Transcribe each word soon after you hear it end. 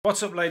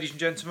What's up, ladies and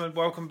gentlemen?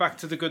 Welcome back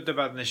to The Good, the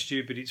Bad and the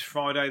Stupid. It's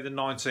Friday the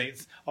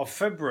 19th of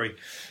February.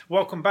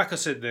 Welcome back, I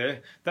said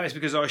there. That is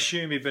because I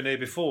assume you've been here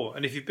before.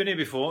 And if you've been here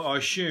before, I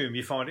assume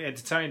you find it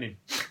entertaining.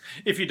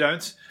 If you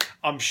don't,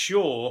 I'm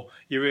sure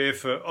you're here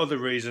for other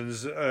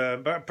reasons.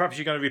 But perhaps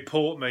you're going to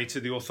report me to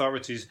the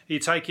authorities. Are you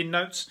taking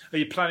notes? Are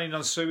you planning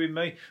on suing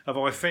me? Have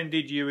I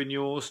offended you and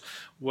yours?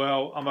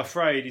 Well, I'm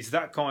afraid it's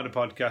that kind of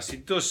podcast.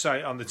 It does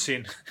say on the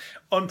tin,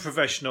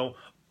 unprofessional,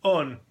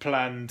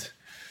 unplanned,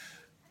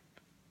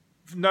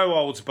 no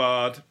holds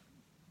barred,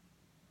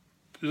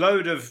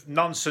 load of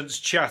nonsense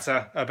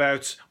chatter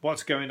about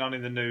what's going on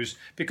in the news,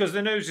 because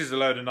the news is a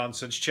load of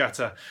nonsense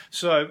chatter.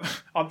 So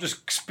I'm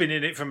just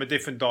spinning it from a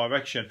different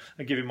direction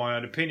and giving my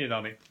own opinion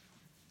on it.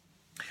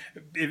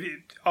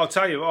 I'll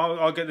tell you,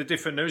 I get the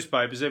different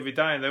newspapers every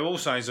day and they're all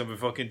saying something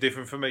fucking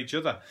different from each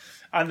other.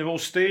 And they're all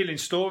stealing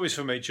stories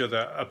from each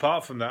other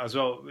apart from that as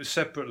well,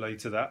 separately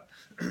to that.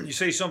 You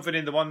see something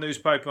in the one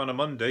newspaper on a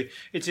Monday,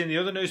 it's in the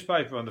other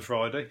newspaper on the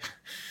Friday.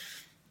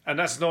 And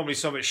that's normally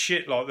something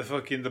shit like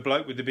the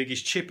bloke with the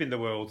biggest chip in the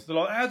world. They're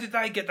like, how did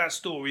they get that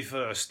story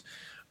first?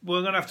 Well,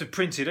 we're going to have to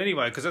print it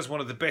anyway because that's one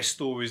of the best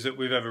stories that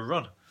we've ever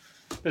run.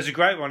 There's a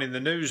great one in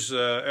the news.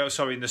 I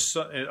saw it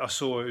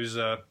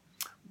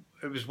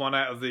was one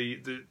out of the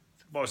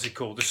what was it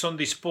called? The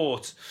Sunday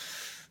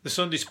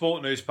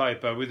Sport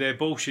newspaper with their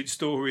bullshit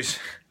stories,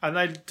 and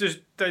they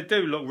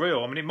do look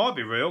real. I mean, it might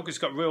be real because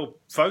it's got real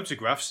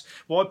photographs.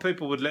 Why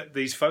people would let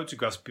these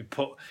photographs be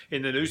put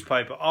in the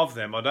newspaper of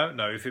them, I don't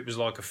know. If it was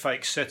like a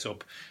fake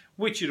setup,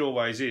 which it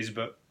always is,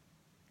 but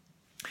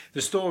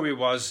the story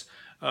was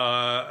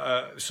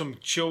some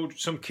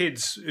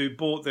kids who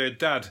bought their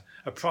dad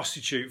a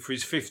prostitute for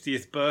his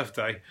 50th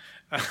birthday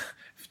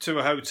to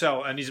a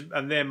hotel,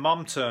 and their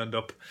mum turned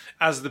up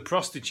as the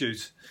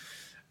prostitute.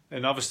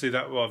 And obviously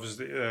that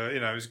was,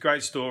 it was a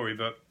great story,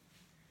 but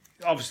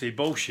obviously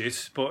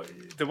bullshit. But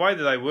the way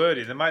that they word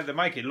it, they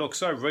make it look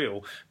so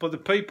real. But the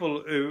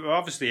people who are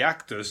obviously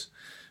actors,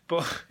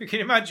 but you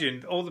can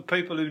imagine all the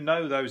people who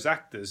know those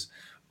actors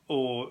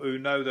or who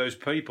know those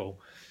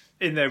people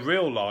in their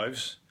real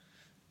lives,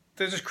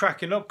 they're just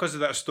cracking up because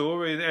of that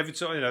story. Every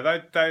time,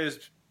 they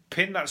just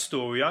pin that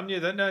story on you.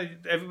 They know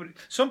everybody.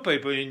 Some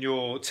people in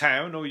your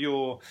town or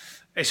your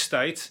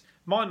estate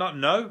might not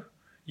know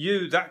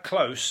you that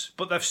close,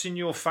 but they've seen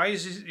your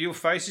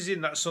faces in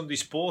that Sunday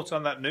Sport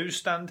on that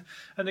newsstand,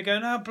 and they're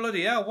going, oh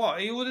bloody hell,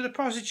 what, he ordered a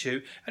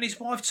prostitute and his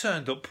wife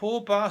turned up, poor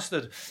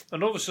bastard.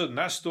 And all of a sudden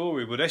that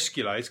story would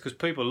escalate because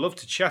people love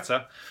to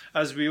chatter,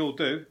 as we all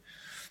do.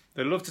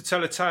 They love to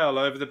tell a tale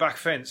over the back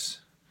fence,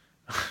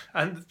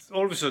 and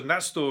all of a sudden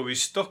that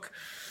story's stuck.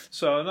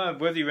 So I know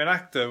whether you're an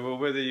actor or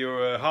whether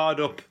you're a hard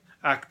up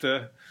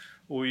actor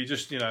or you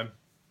just, I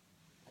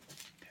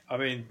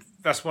mean,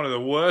 that's one of the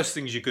worst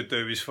things you could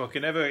do is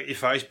fucking ever get your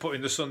face put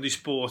in the Sunday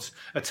Sport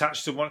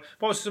attached to one.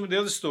 What was some of the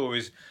other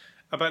stories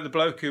about the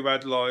bloke who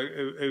had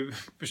who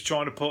was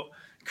trying to put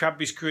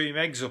Cadbury's cream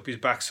eggs up his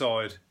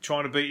backside,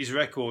 trying to beat his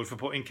record for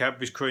putting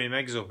Cadbury's cream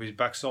eggs up his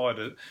backside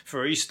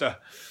for Easter.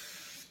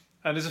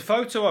 And there's a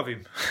photo of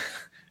him,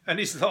 and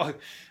it's like,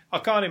 I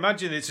can't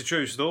imagine it's a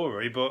true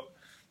story, but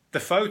the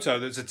photo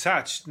that's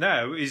attached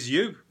now is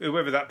you,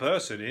 whoever that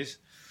person is.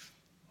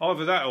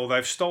 Either that or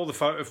they've stole the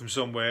photo from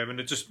somewhere,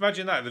 and just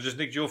imagine that, they just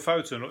nicked your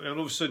photo and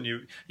all of a sudden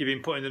you've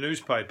been put in the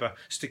newspaper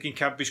sticking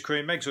Cadbury's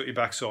cream eggs up your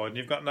backside and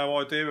you've got no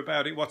idea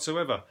about it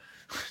whatsoever.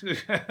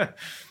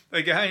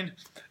 Again,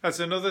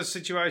 that's another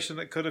situation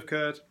that could have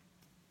occurred.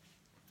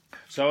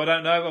 So I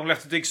don't know, I'm going to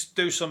have to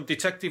do some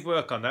detective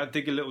work on that,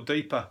 dig a little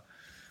deeper.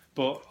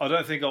 But I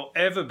don't think I'll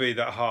ever be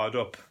that hard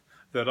up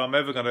that I'm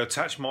ever going to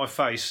attach my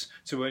face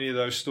to any of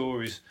those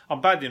stories.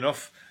 I'm bad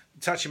enough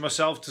attaching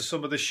myself to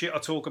some of the shit I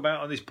talk about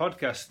on this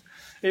podcast.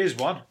 Here's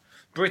one.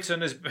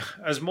 Britain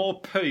has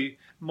more poo.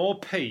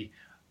 Britain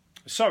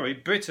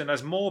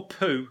has more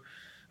poo.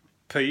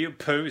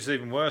 Poo is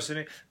even worse, isn't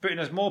it? Britain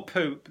has more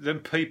poo than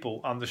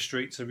people on the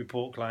streets, a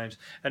report claims.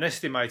 An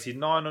estimated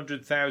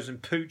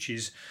 900,000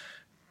 pooches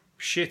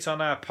shit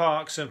on our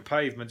parks and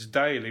pavements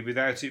daily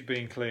without it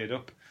being cleared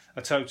up.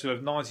 A total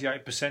of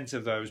 98%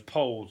 of those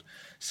polled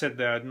said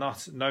they had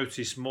not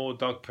noticed more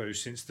dog poo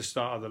since the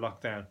start of the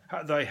lockdown.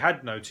 They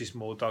had noticed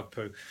more dog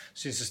poo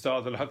since the start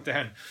of the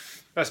lockdown.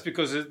 That's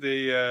because of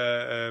you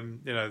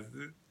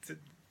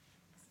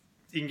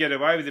can get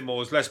away with it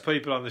more. There's less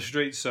people on the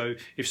streets, so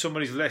if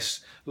somebody's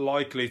less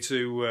likely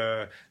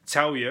to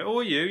tell you, "Oh,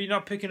 you're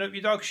not picking up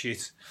your dog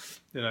shit,"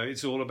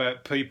 it's all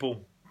about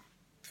people.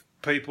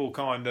 People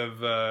kind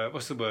of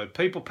what's the word?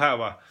 People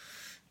power.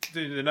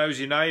 The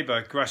nosy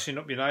neighbour grassing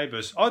up your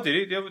neighbours. I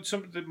did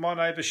it. My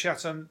neighbour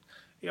shat on.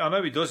 I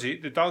know he does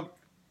it. The dog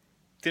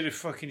did a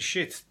fucking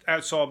shit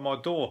outside my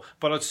door,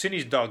 but I'd seen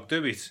his dog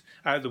do it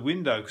out the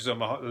window because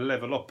I'm a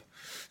level up.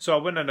 So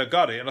I went and I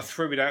got it and I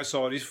threw it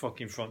outside his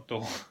fucking front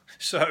door.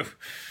 So,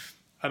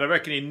 and I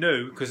reckon he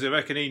knew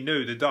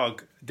the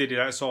dog did it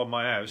outside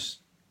my house.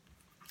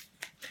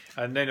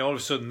 And then all of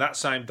a sudden that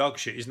same dog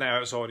shit is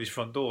now outside his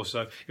front door.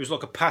 So it was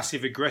like a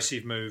passive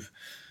aggressive move,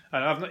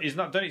 and he's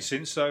not done it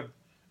since. So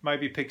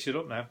maybe he picks it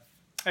up now.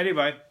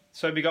 Anyway,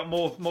 So we got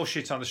more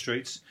shit on the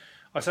streets.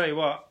 I tell you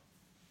what,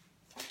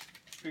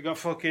 we got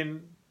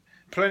fucking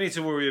plenty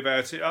to worry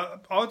about.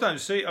 I don't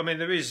see. I mean,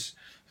 there is.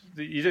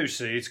 You do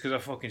see it because I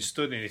fucking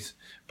stood in it,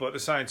 but at the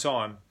same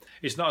time,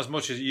 it's not as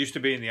much as it used to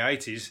be in the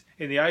 80s.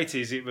 In the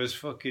 80s, it was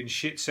fucking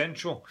shit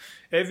central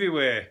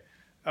everywhere.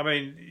 I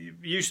mean,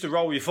 you used to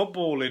roll your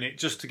football in it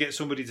just to get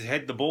somebody to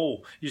head the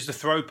ball. You used to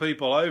throw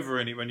people over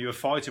in it when you were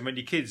fighting. When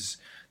you're kids,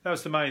 that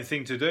was the main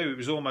thing to do. It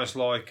was almost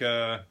like,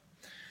 like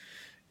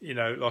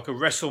a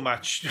wrestle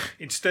match.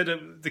 Instead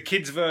of the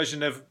kids'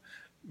 version of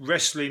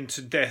wrestling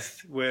to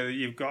death, where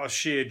you've got a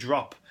sheer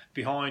drop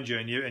behind you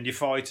and you're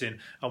fighting,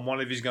 and one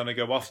of you's going to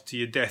go off to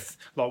your death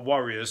like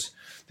warriors.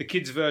 The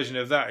kids' version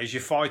of that is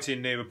you're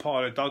fighting near a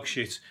pile of dog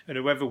shit, and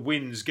whoever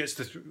wins gets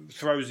to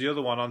throws the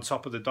other one on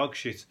top of the dog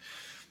shit.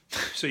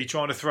 So you're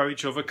trying to throw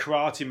each other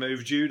karate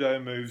moves, judo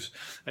moves,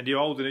 and you're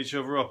holding each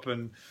other up,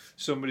 and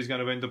somebody's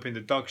going to end up in the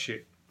dog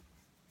shit.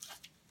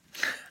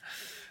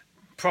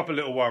 Proper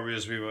little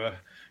warriors we were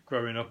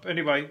growing up.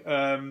 Anyway,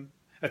 a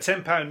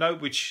 £10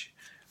 note, which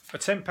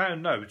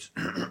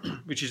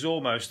is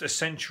almost a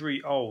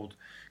century old,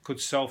 could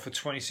sell for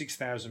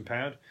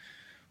 £26,000.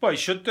 Well, it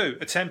should do.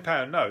 A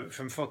 £10 note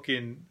from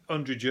fucking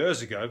 100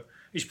 years ago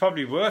is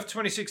probably worth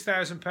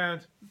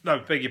 £26,000.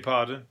 No, beg your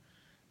pardon.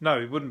 No,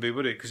 it wouldn't be,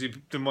 would it? Because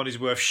the money's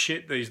worth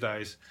shit these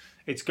days.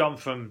 It's gone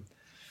from...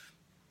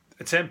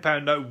 A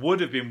 £10 note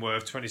would have been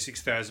worth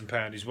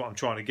 £26,000 is what I'm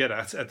trying to get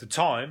at the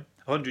time,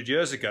 100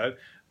 years ago.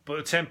 But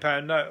a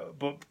 £10 note,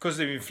 but because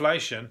of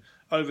inflation,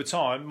 over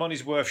time,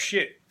 money's worth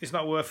shit. It's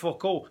not worth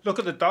fuck all. Look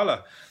at the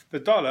dollar. The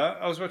dollar,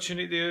 I was watching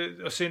it,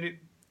 I seen it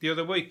the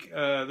other week.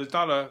 The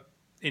dollar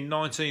in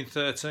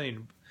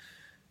 1913,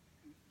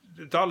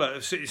 the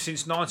dollar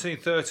since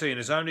 1913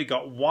 has only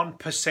got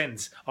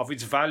 1% of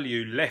its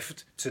value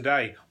left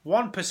today.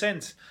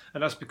 1%,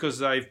 and that's because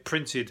they've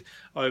printed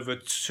over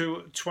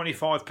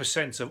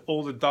 25% of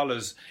all the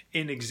dollars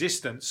in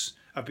existence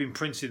have been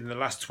printed in the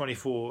last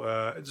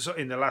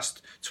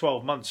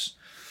 12 months.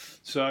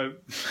 So.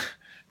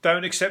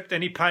 Don't accept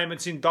any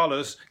payments in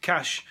dollars,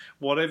 cash,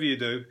 whatever you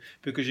do,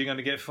 because you're going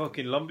to get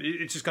fucking lumpy.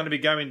 It's just going to be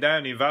going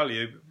down in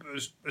value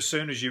as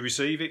soon as you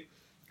receive it.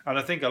 And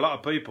I think a lot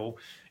of people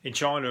in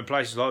China and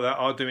places like that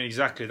are doing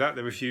exactly that.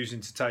 They're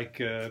refusing to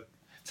take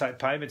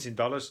payments in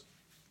dollars.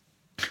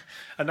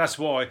 And that's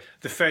why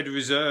the Federal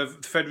Reserve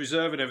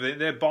and everything,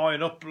 they're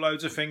buying up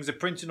loads of things. They're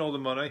printing all the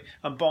money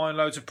and buying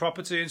loads of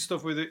property and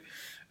stuff with it.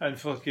 And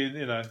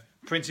fucking,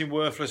 printing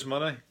worthless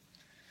money.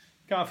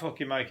 Can't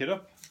fucking make it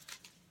up.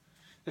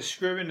 They're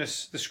screwing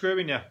us. They're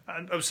screwing you.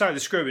 And I'm saying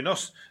they're screwing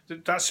us.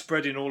 That's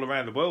spreading all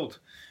around the world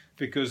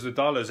because the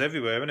dollar's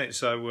everywhere, isn't it?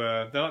 So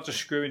they're not just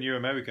screwing you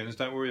Americans.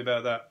 Don't worry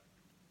about that.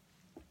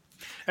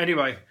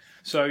 Anyway,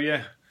 so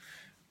yeah,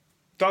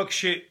 dog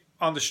shit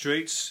on the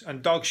streets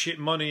and dog shit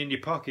money in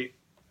your pocket.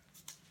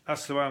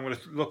 That's the way I'm going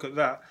to look at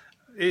that.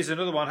 Here's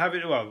another one.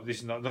 This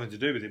is nothing to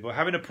do with it, but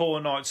having a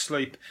poor night's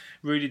sleep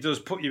really does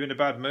put you in a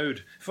bad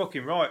mood.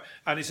 Fucking right.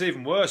 And it's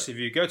even worse if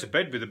you go to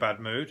bed with a bad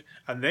mood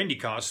and then you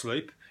can't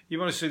sleep. You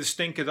want to see the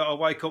stinker that I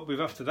wake up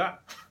with after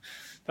that?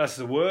 That's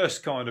the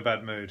worst kind of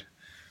bad mood.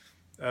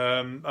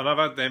 And I've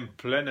had them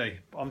plenty.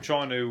 I'm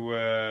trying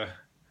to...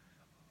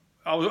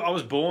 I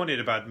was born in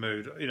a bad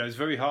mood. It's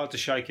very hard to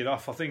shake it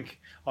off. I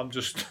think I'm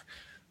just...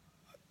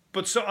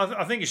 But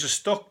I think it's just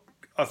stuck.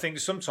 I think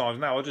sometimes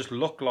now I just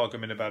look like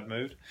I'm in a bad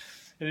mood.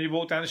 And you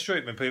walk down the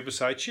street when people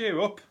say,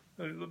 cheer up.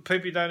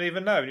 People you don't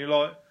even know. And you're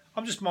like,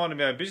 I'm just minding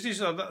my own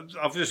business.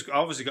 I've just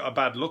obviously got a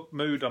bad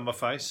mood on my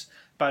face.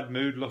 Bad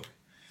mood look.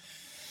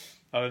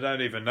 And I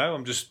don't even know.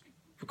 I'm just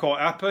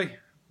quite happy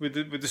with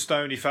the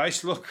stony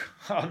face look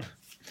on.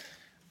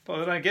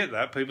 But I don't get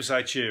that. People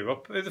say cheer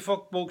up. Who the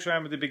fuck walks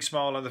around with a big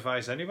smile on the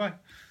face anyway?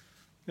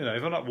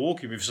 If I'm not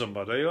walking with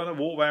somebody, I don't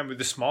walk around with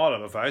a smile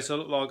on my face. I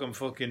look like I'm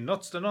fucking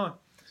nuts, don't I?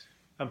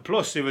 And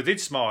plus, if I did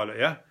smile at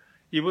you,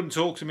 you wouldn't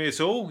talk to me at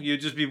all.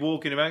 You'd just be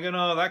walking around going,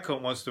 oh, that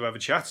cunt wants to have a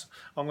chat.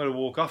 I'm going to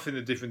walk off in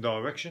a different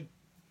direction.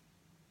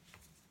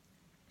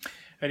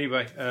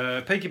 Anyway,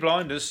 Peaky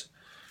Blinders.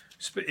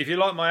 If you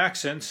like my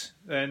accent,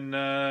 then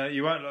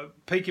you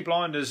won't. Peaky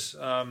Blinders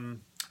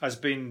has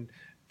been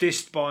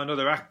dissed by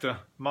another actor,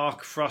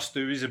 Mark Frost,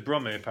 who is a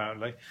Brummie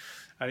apparently,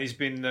 and he's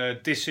been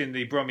dissing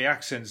the Brummie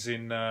accents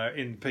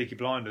in Peaky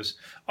Blinders.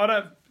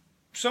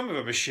 Some of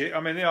them are shit.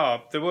 I mean,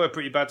 they were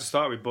pretty bad to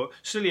start with, but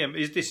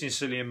he's dissing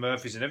Cillian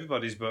Murphy's and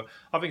everybody's. But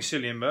I think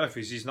Cillian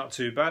Murphy's is not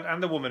too bad,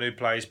 and the woman who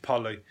plays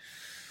Polly,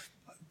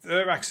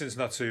 her accent's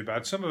not too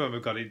bad. Some of them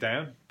have got it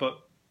down,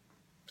 but.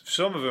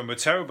 Some of them were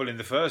terrible in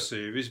the first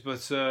series,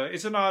 but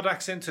it's an hard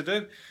accent to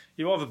do.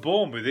 You're either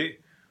born with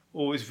it,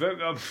 or it's very...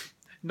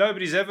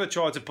 nobody's ever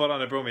tried to put on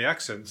a Brummie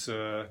accent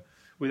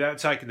without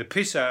taking the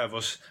piss out of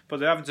us, but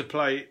they're having to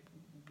play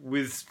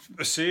with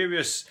a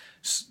serious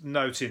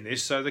note in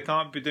this, so they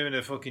can't be doing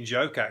a fucking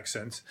joke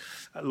accent.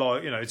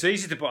 It's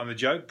easy to put on the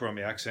joke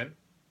Brummie accent.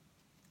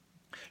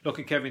 Look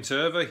at Kevin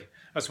Turvey.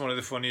 That's one of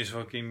the funniest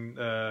fucking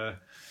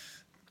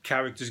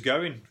characters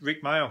going.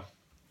 Rick Mail,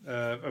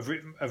 of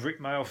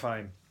Rick Mail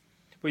fame.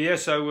 But yeah,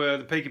 so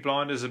the Peaky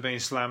Blinders are being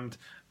slammed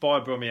by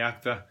a Brummie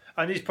actor.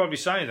 And he's probably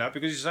saying that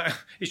because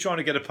he's trying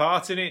to get a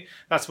part in it.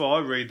 That's what I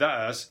read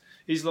that as.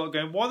 He's like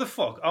going, why the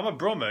fuck? I'm a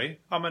Brummie.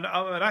 I'm an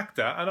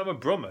actor and I'm a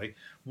Brummie.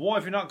 Why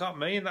have you not got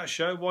me in that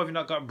show? Why have you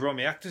not got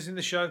Brummie actors in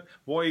the show?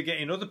 Why are you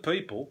getting other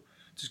people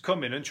to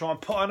come in and try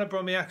and put on a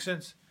Brummie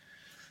accent?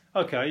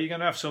 Okay, you're going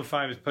to have some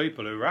famous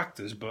people who are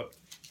actors, but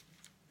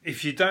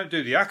if you don't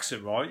do the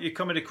accent right, you're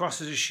coming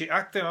across as a shit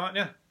actor, aren't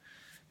you?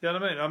 You know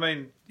what I mean? I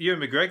mean, Ewan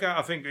McGregor,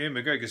 I think Ewan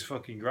McGregor's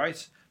fucking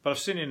great. But I've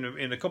seen him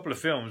in a couple of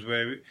films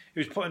where he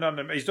was putting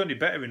on... He's done it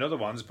better in other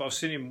ones, but I've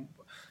seen him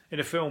in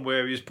a film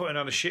where he was putting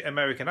on a shit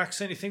American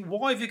accent. You think,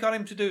 why have you got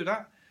him to do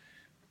that?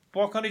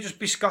 Why can't he just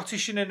be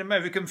Scottish in an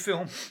American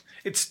film?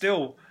 It's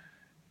still...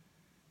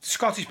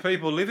 Scottish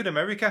people live in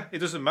America. It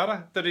doesn't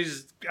matter that he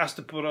has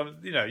to put on...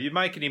 You know, you're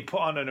making him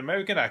put on an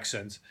American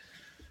accent.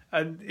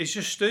 And it's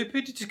just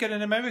stupid to just get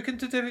an American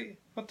to do it.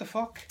 What the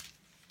fuck?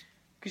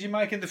 Because you're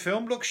making the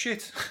film look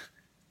shit.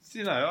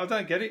 You know, I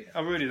don't get it.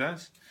 I really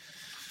don't.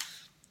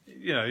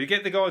 You know, you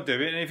get the guy to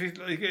do it, and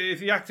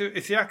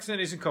if the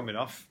accent isn't coming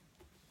off,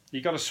 you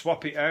got to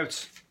swap it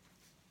out,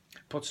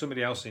 put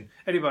somebody else in.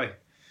 Anyway,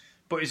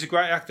 but he's a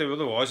great actor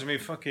otherwise. I mean,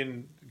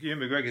 fucking Ewan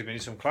McGregor's been in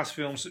some class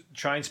films.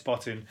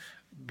 Trainspotting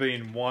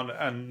being one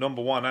and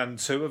number one and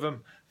two of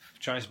them.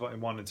 Trainspotting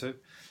 1 and 2.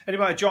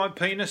 Anyway, a giant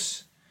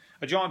penis.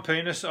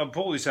 I'll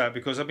pull this out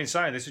because I've been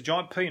saying this. A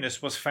giant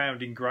penis was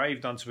found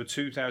engraved onto a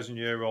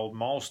 2,000-year-old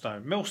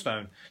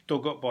millstone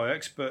dug up by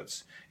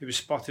experts. It was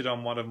spotted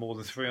on one of more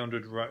than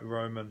 300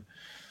 Roman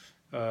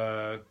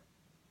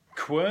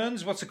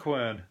querns. What's a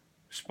quern?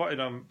 Spotted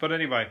on... But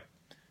anyway,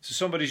 so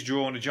somebody's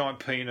drawn a giant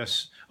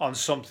penis on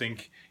something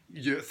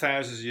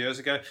thousands of years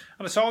ago.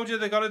 And I told you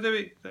they got to do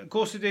it. Of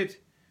course they did.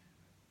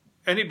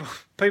 People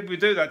who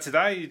do that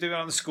today, you do it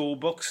on the school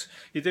books.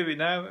 You do it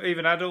now,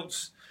 even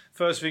adults.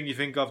 First thing you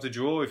think of to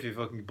draw if you're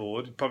fucking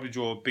bored, you'd probably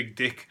draw a big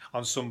dick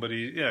on somebody,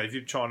 you know, if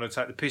you're trying to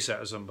take the piss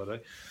out of somebody.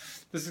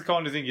 This is the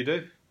kind of thing you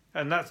do.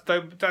 And that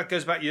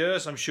goes back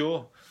years, I'm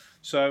sure.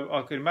 So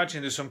I can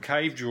imagine there's some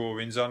cave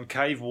drawings on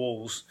cave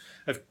walls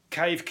of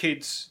cave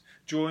kids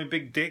drawing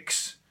big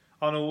dicks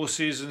on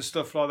horses and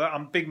stuff like that,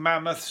 on big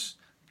mammoths,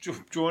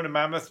 drawing a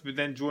mammoth, but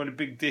then drawing a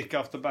big dick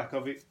off the back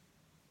of it.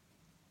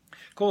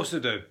 Of course they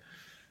do.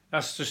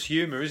 That's just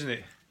humour, isn't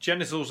it?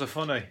 Genitals are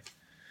funny.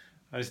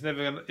 And it's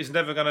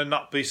never going to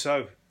not be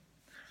so.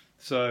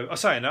 So, I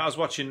say that, I was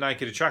watching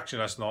Naked Attraction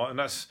last night, and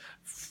that's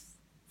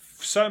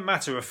so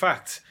matter of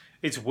fact.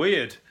 It's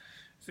weird.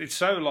 It's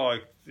so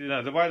like, you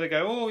know, the way they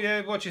go, oh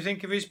yeah, what do you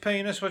think of his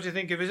penis? What do you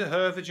think of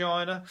her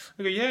vagina?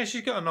 I go, yeah,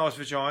 she's got a nice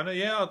vagina.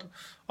 Yeah,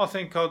 I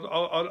think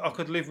I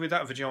could live with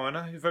that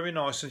vagina. Very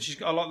nice. And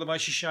I like the way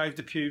she shaved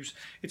the pubes.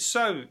 It's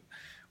so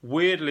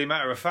weirdly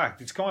matter of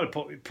fact. It's kind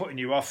of putting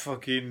you off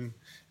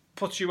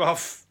puts you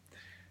off,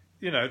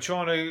 you know,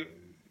 trying to...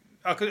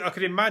 I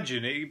could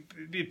imagine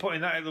it be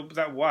putting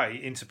that way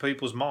into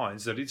people's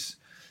minds that it's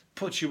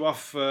puts you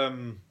off.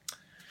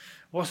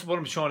 What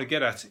I'm trying to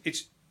get at?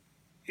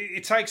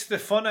 It takes the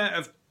fun out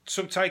of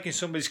taking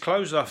somebody's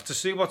clothes off to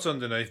see what's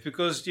underneath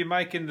because you're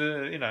making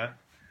the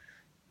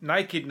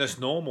nakedness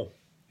normal.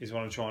 Is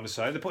what I'm trying to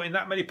say. They're putting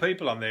that many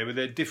people on there with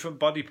their different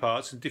body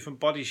parts and different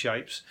body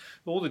shapes,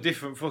 all the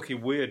different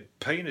fucking weird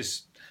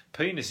penises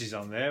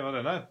on there. I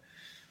don't know.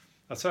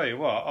 I'll tell you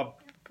what.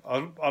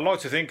 I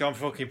like to think I'm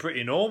fucking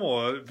pretty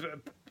normal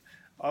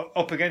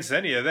up against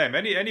any of them.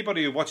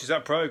 Anybody who watches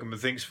that programme and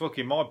thinks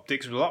fucking my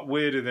dick's a lot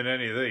weirder than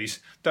any of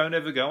these, don't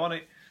ever go on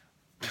it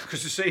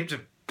because they seem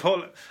to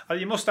pull.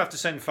 You must have to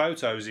send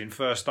photos in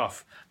first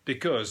off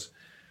because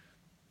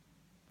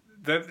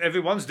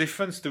everyone's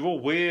different. They're all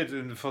weird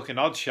and fucking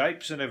odd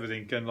shapes and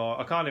everything. And like,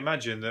 I can't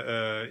imagine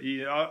that.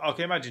 I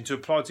can imagine to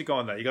apply to go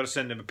on that, you got to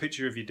send them a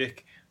picture of your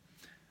dick.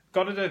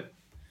 Got to do.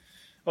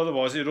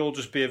 Otherwise, it'd all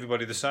just be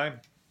everybody the same.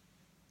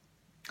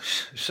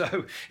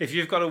 So if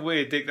you've got a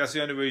weird dick, that's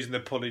the only reason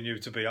they're pulling you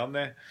to be on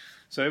there.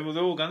 So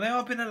they're all going,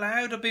 I've been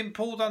allowed, I've been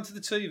pulled onto the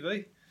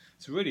TV.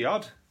 It's really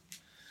odd.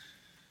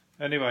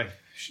 Anyway,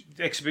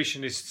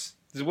 exhibitionists,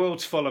 the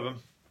world's full of them.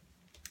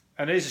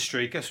 And here's a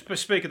streaker.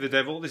 Speak of the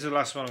devil, this is the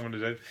last one I'm going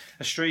to do.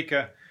 A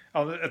streaker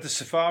at the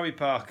safari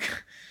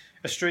park.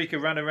 A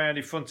streaker ran around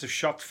in front of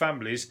shocked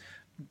families.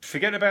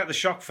 Forget about the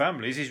shocked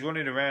families, he's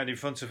running around in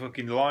front of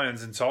fucking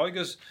lions and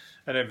tigers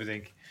and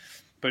everything.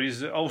 But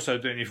he's also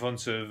doing it in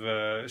front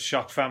of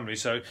shocked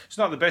families. So it's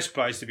not the best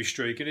place to be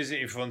streaking, is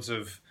it? In front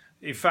of...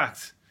 In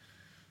fact,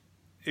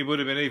 it would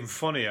have been even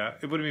funnier.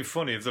 It would have been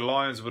funny if the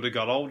lions would have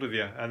got hold of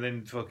you and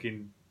then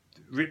fucking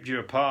ripped you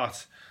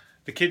apart.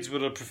 The kids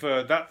would have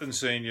preferred that than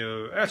seeing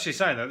you... Actually,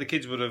 saying that, the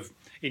kids would have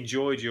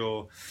enjoyed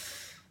your...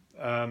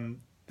 the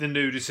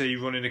nudity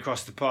running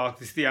across the park.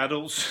 It's the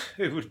adults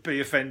who would be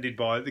offended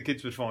by it. The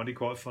kids would find it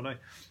quite funny.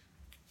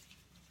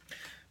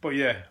 But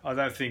yeah, I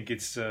don't think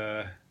it's...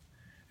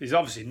 He's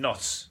obviously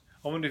nuts.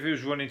 I wonder if he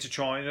was running to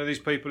try, these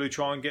people who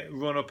try and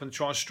run up and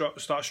try and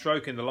start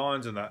stroking the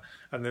lions and that,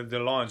 and then the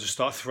lions just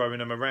start throwing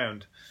them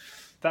around.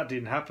 That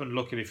didn't happen,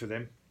 luckily for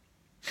them.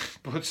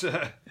 But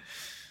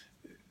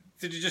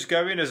Did you just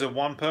go in as a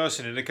one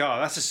person in a car?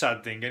 That's a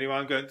sad thing.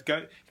 Anyone go?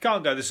 You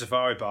can't go to the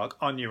safari park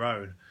on your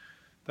own.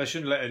 They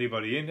shouldn't let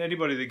anybody in.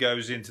 Anybody that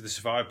goes into the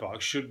safari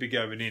park should be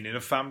going in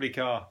a family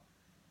car.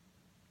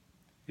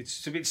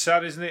 It's a bit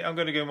sad, isn't it? I'm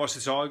going to go and watch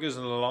the tigers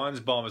and the lions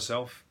by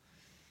myself.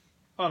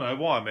 I don't know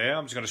why I'm here.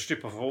 I'm just going to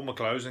strip off all my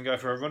clothes and go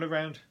for a run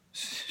around.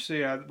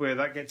 See where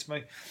that gets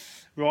me.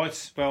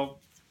 Right,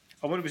 well,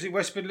 I wonder, was it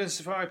West Midlands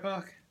Safari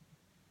Park?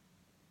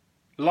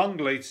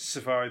 Longleat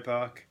Safari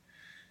Park.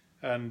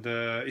 And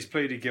he's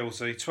pleaded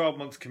guilty.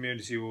 12-month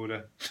community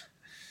order.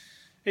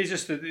 He's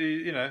just,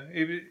 he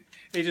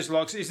just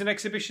likes. He's an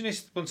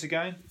exhibitionist once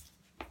again,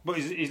 but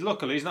he's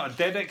luckily he's not a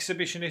dead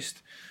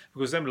exhibitionist,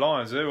 because them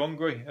lions, they're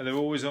hungry and they're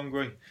always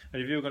hungry.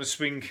 And if you're going to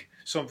swing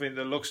something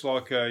that looks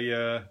like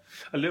a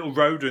little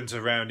rodent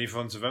around in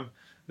front of them,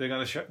 they're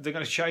going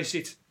to chase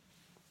it.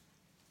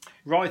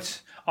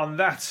 Right, on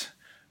that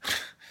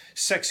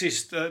sexy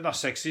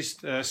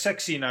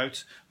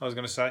note, I was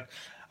going to say,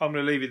 I'm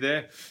going to leave it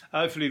there.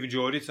 Hopefully you've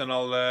enjoyed it, and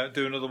I'll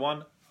do another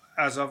one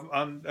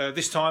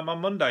this time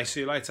on Monday. See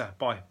you later.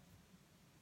 Bye.